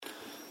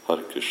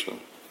Hare Krishna.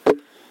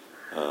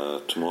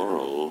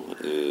 Tomorrow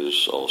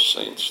is All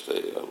Saints'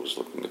 Day. I was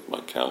looking at my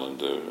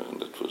calendar and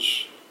it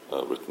was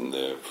written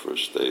there,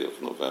 first day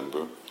of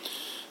November.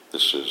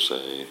 This is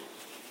a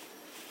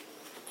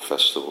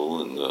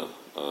festival in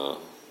the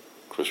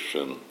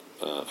Christian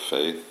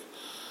faith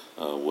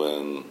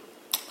when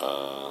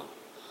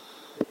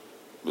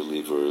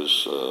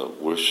believers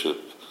worship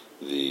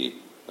the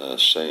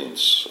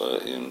saints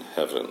in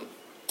heaven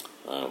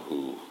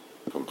who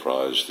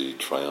comprise the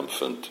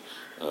triumphant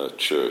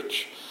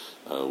church,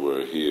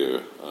 where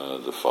here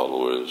the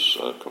followers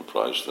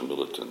comprise the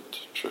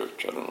militant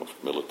church. I don't know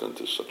if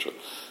militant is such a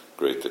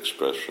great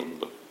expression,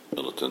 but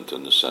militant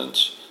in the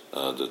sense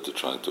that they're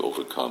trying to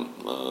overcome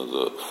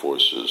the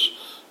forces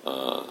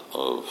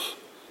of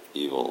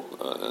evil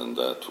and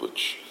that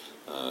which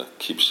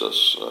keeps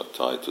us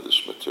tied to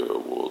this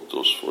material world,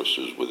 those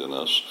forces within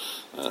us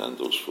and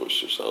those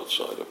forces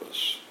outside of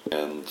us.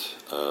 And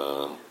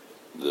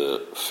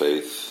the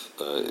faith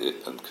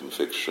and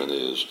conviction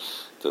is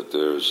that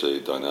there is a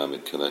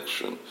dynamic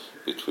connection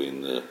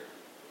between the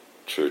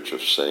Church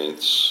of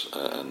Saints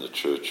and the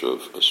Church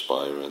of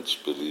Aspirants,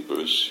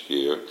 believers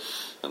here,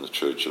 and the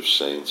Church of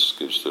Saints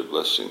gives their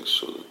blessings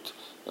so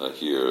that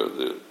here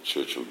the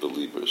Church of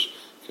Believers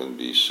can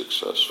be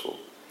successful.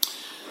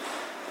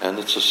 And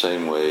it's the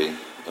same way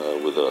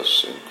with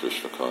us in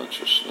Krishna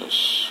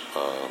consciousness.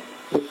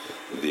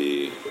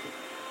 The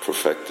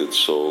perfected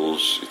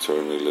souls,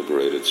 eternally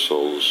liberated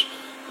souls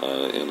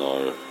in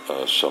our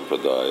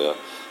sampradaya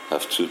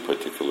have two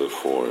particular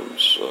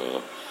forms.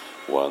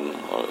 One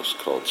is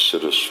called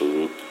Siddha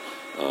Swarup,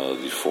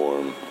 the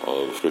form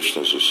of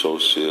Krishna's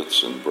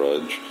associates in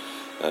Braj,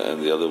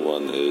 and the other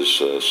one is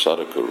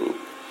Sadhaka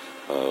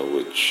Rup,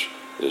 which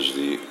is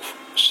the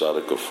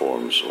sadhaka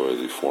forms, or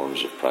the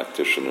forms of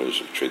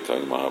practitioners of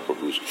Chaitanya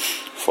Mahaprabhu's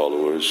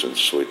followers in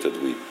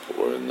Svetadvip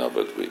or in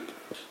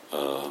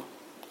Navadvip.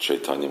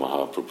 Chaitanya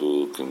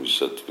Mahaprabhu can be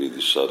said to be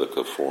the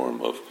sadhaka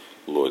form of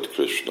Lord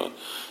Krishna.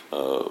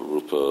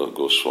 Rupa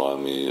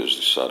Goswami is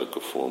the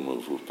sadhaka form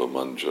of Rupa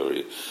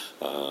Manjari.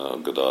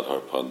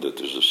 Gadadhar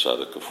Pandit is the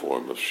sadhaka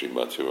form of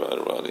Srimati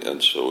Radharani,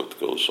 and so it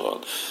goes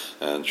on.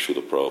 And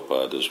Srila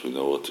Prabhupada, as we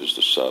know it, is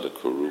the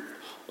sadhaka Rup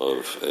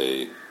of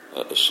a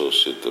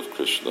associate of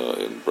Krishna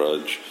in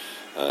Braj,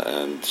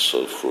 and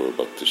so for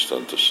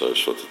Bhaktisiddhanta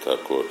Saraswati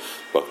Thakur,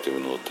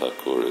 Bhaktivinoda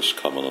Thakur is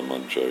Kamala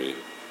Manjari.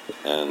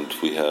 And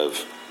we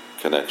have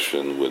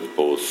connection with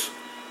both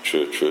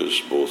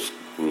churches, both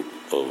group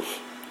of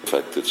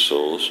affected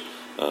souls,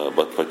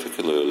 but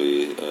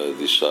particularly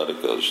the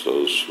sadhakas,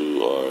 those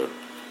who are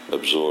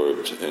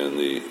absorbed in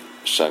the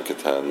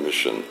Sankirtan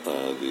mission,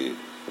 the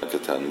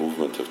Sankirtan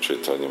movement of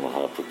Chaitanya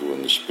Mahaprabhu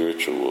in the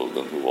spiritual world,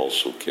 and who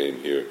also came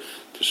here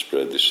to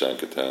spread the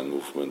Sankirtan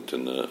movement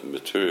in the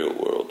material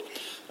world.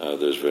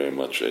 There's very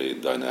much a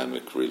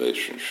dynamic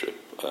relationship,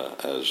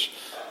 as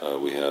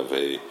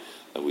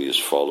we as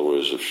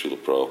followers of Srila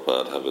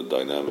Prabhupada have a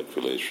dynamic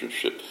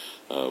relationship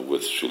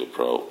with Srila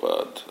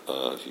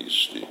Prabhupada.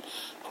 He's the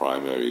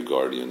primary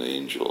guardian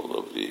angel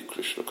of the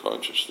Krishna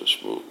consciousness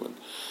movement.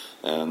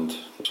 And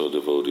so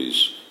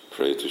devotees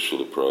pray to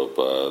Srila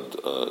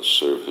Prabhupada,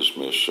 serve his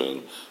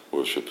mission,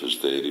 worship his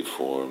deity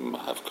form,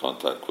 have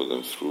contact with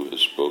him through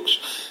his books,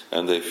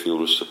 and they feel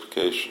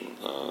reciprocation.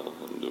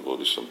 And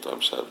devotees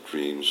sometimes have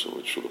dreams in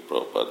which Srila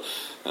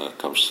Prabhupada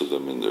comes to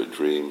them in their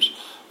dreams.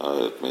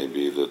 It may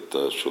be that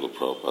Srila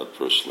Prabhupada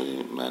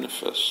personally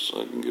manifests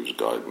and gives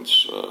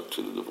guidance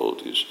to the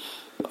devotees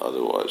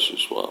otherwise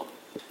as well.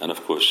 And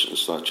of course,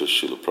 it's not just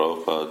Srila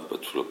Prabhupada,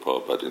 but Srila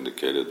Prabhupada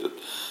indicated that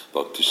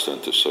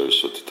Bhaktisiddhanta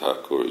Saraswati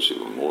Thakur is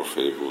even more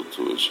favorable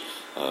to his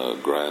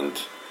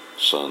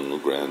grandson,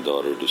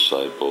 granddaughter,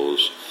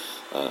 disciples,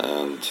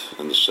 and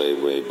in the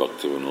same way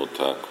Bhaktivinoda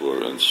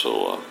Thakur, and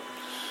so on.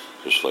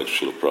 Just like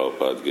Srila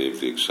Prabhupada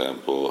gave the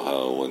example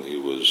how when he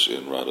was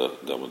in Radha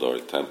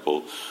Damodari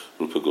temple,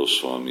 Rupa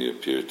Goswami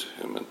appeared to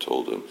him and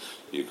told him,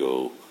 you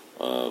go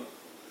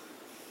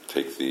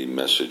take the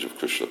message of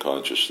Krishna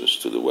consciousness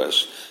to the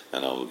West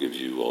and I will give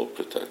you all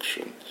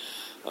protection.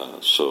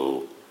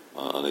 So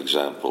an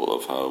example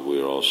of how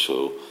we're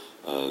also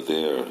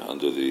there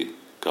under the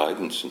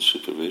guidance and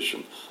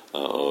supervision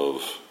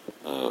of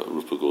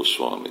Rupa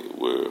Goswami,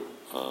 where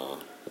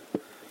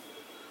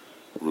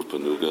Rupa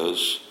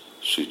Nugas,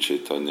 Sri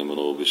Chaitanya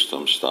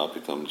Manobhistam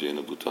Stapitam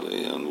Jena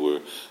Bhutale, and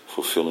we're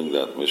fulfilling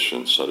that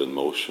mission set in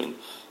motion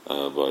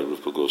by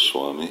Rupa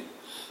Goswami.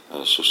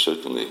 So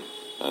certainly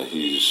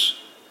he's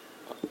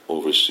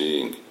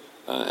overseeing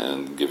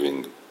and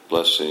giving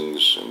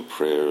blessings and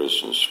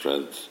prayers and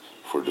strength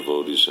for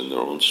devotees in their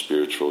own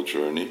spiritual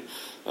journey,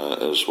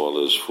 as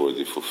well as for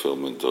the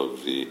fulfillment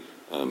of the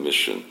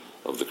mission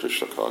of the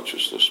Krishna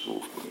consciousness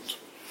movement,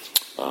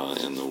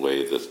 in the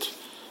way that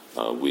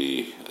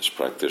we as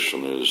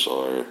practitioners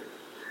are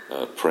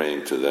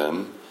praying to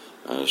them,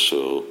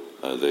 so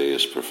they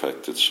as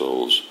perfected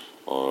souls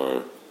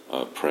are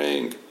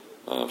praying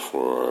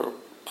for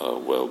our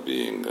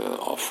well-being,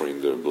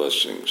 offering their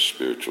blessings,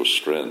 spiritual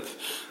strength,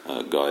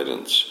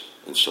 guidance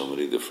in so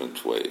many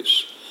different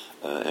ways.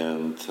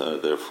 and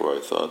therefore I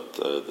thought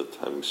that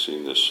having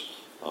seen this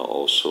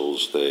All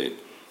Souls Day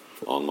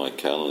on my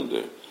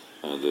calendar,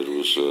 that it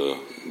was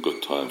a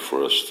good time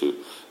for us to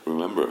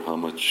remember how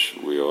much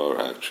we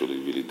are actually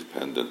really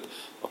dependent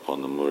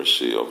upon the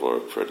mercy of our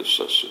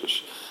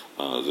predecessors.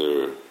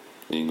 They're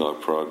seeing our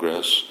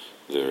progress,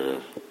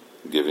 they're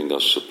giving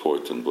us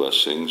support and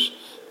blessings,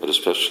 but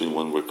especially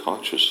when we're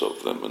conscious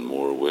of them and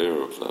more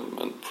aware of them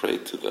and pray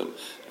to them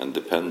and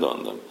depend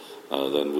on them, then